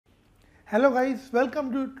Hello guys, welcome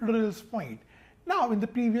to Tutorialspoint. Now in the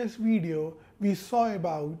previous video we saw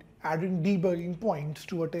about adding debugging points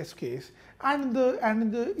to a test case, and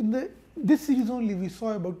in the this series only we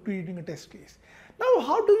saw about creating a test case. Now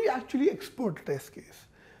how do we actually export a test case?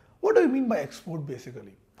 What do you mean by export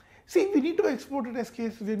basically? See, we need to export a test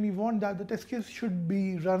case when we want that the test case should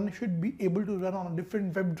be able to run on a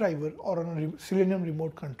different web driver or on a Selenium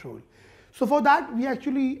remote control. So for that, we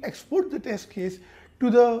actually export the test case to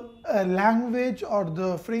the language or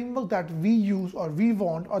the framework that we use or we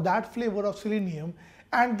want, or that flavor of Selenium,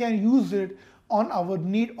 and can use it on our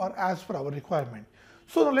need or as per our requirement.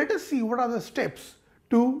 So now let us see what are the steps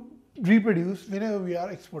to reproduce whenever we are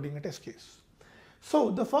exporting a test case. So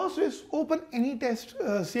the first is open any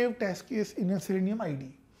saved test case in a Selenium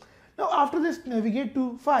IDE. Now after this, navigate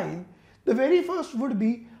to File. The very first would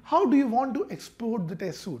be, how do you want to export the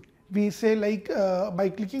test suite? We say like by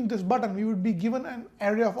clicking this button, we would be given an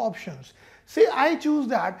array of options. Say I choose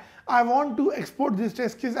that I want to export this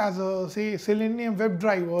test case as a say Selenium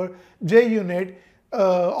WebDriver JUnit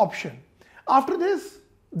option. After this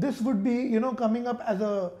would be coming up as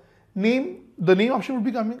a name. The name option would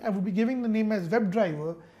be coming. I would be giving the name as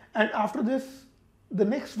WebDriver, and after this, the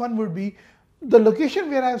next one would be the location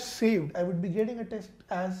where I have saved. I would be getting a test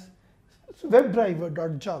as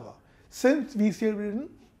WebDriver.java, since we saved it in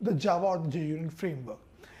the Java or the JUnit framework.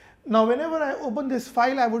 Now, whenever I open this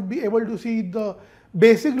file, I would be able to see the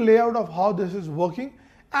basic layout of how this is working,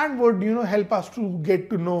 and would help us to get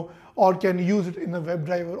to know or can use it in a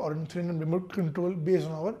WebDriver or in Selenium remote control based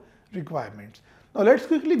on our requirements. Now let's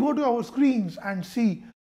quickly go to our screens and see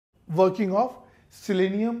working of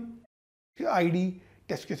Selenium IDE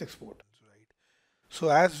test case export. Right. So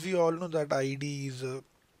as we all know that IDE is a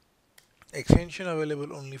extension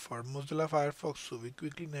available only for Mozilla Firefox. So we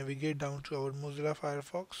quickly navigate down to our Mozilla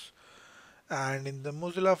Firefox, and in the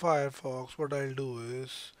Mozilla Firefox, what I'll do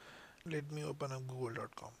is let me open up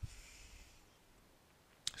google.com.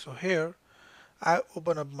 So here I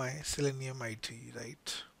open up my Selenium IDE,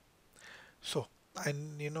 right? So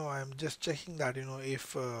I'm just checking that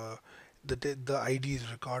if the ID is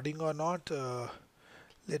recording or not.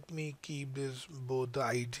 Let me keep this both the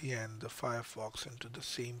ID and the Firefox into the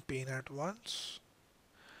same pane at once.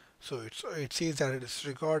 So it says that it is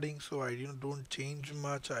recording, so I don't change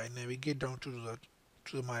much. I navigate down to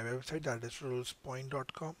my website, that is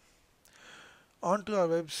tutorialspoint.com. Onto our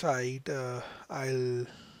website, I'll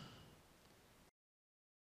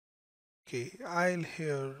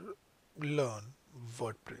here learn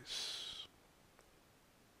WordPress.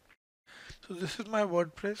 So this is my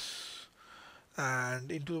WordPress,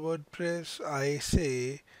 and into WordPress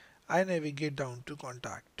I navigate down to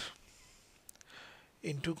contact.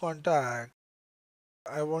 Into contact,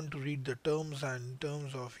 I want to read the terms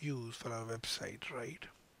of use for our website, right?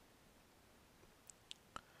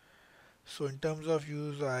 So in terms of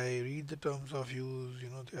use, I read the terms of use.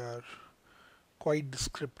 They are quite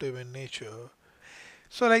descriptive in nature.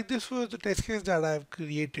 So like this was the test case that I've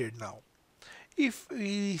created now. If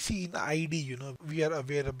we see in ID, we are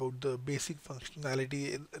aware about the basic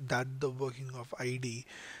functionality that the working of ID.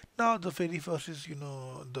 Now the very first is,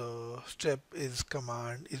 the step is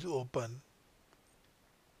command is open.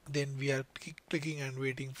 Then we are clicking and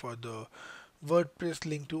waiting for the WordPress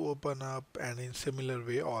link to open up, and in similar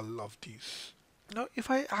way all of these. Now if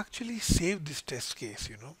I actually save this test case,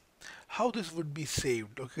 how this would be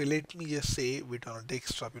saved. Okay, let me just save it on a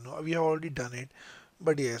desktop. We have already done it,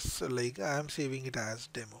 but yes, like I am saving it as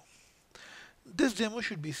demo. This demo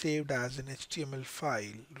should be saved as an HTML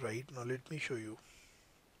file, right? Now let me show you.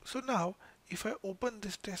 So now if I open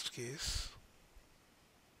this test case,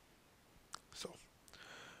 so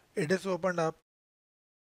it is opened up.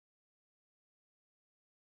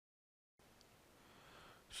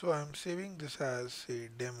 So I'm saving this as a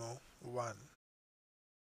demo 1.html.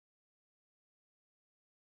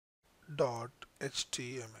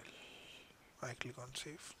 I click on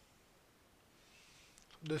save.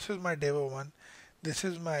 This is my demo 1. This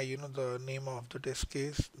is my the name of the test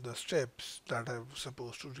case, the steps that I'm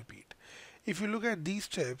supposed to repeat. If you look at these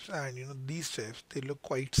steps, and these steps, they look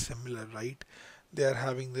quite similar, right? They are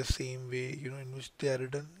having the same way in which they are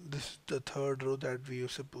written. This is the third row that we are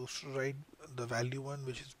supposed to write the value one,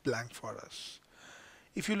 which is blank for us.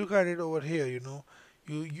 If you look at it over here, in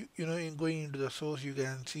going into the source, you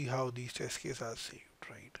can see how these test cases are saved,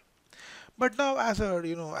 right? But now as a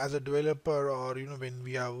developer, or when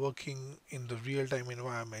we are working in the real-time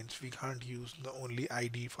environments, we can't use the only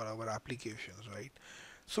ID for our applications, right?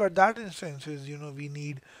 So at that instances, we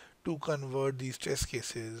need to convert these test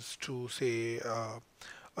cases to say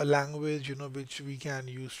a language, which we can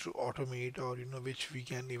use to automate, or which we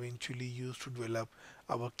can eventually use to develop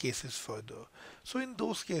our cases further. So in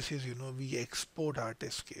those cases, we export our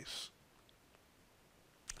test case.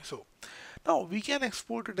 So now we can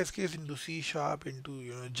export a test case into C sharp,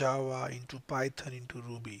 into Java, into Python, into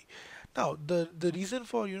Ruby. Now the reason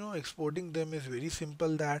for exporting them is very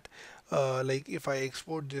simple, that like if I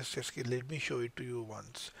export this test case, let me show it to you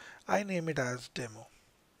once. I name it as demo,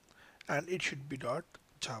 and it should be dot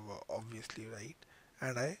Java, obviously, right?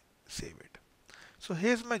 And I save it. So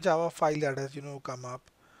here's my Java file that has come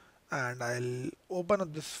up, and I'll open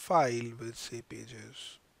up this file with say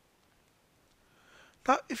pages.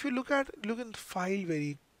 Now, if you look in the file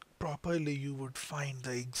very properly, you would find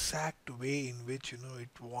the exact way in which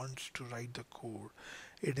it wants to write the code.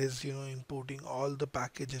 It is importing all the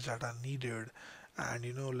packages that are needed,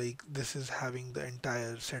 and like this is having the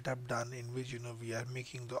entire setup done in which we are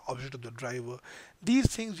making the object of the driver. These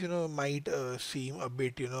things might seem a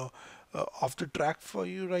bit off the track for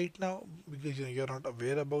you right now, because you're not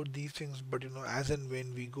aware about these things, but as and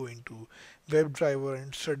when we go into WebDriver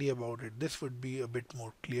and study about it, this would be a bit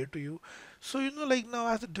more clear to you. So like now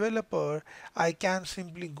as a developer, I can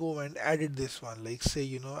simply go and edit this one, like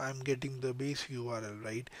say I'm getting the base URL,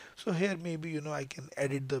 right? So here maybe I can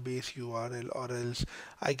edit the base URL, or else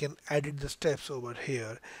I can edit the steps over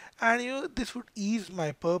here, and this would ease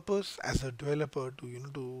my purpose as a developer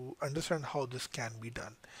to to understand how this can be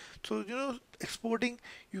done. So exporting,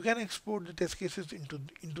 you can export the test cases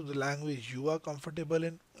into the language you are comfortable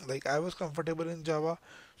in. Like I was comfortable in Java,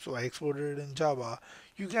 so I exported it in Java.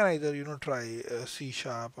 You can either try C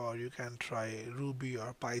sharp, or you can try Ruby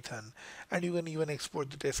or Python, and you can even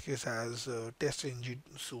export the test case as test ng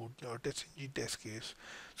suite or test ng test case.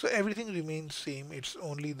 So everything remains same. It's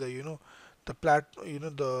only the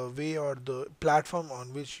the way or the platform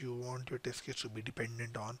on which you want your test case to be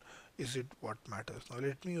dependent on is it what matters. Now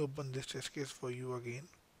let me open this test case for you again.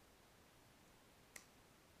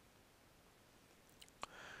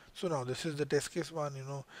 So now this is the test case one.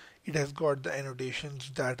 It has got the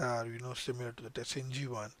annotations that are similar to the test ng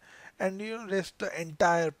one, and rest the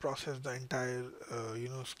entire process, the entire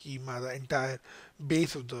schema, the entire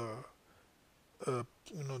base of the uh,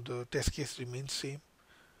 the test case remains same.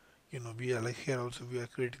 We are like here also, we are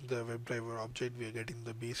creating the WebDriver object, we are getting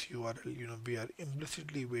the base URL, we are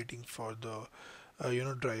implicitly waiting for the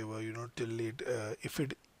driver, till it if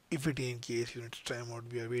it in case units timeout,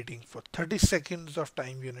 we are waiting for 30 seconds of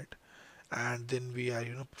time unit, and then we are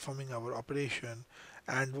performing our operation.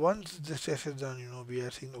 And once this test is done, we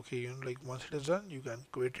are saying okay, like once it is done, you can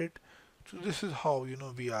quit it. So this is how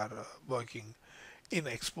we are working in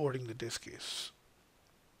exporting the test case.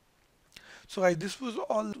 So this was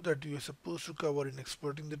all that you were supposed to cover in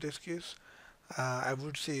exporting the test case. I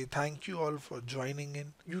would say thank you all for joining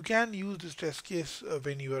in. You can use this test case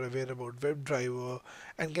when you are aware about WebDriver,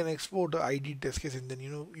 and can export the ID test case, and then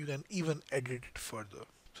you can even edit it further.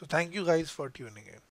 So thank you guys for tuning in.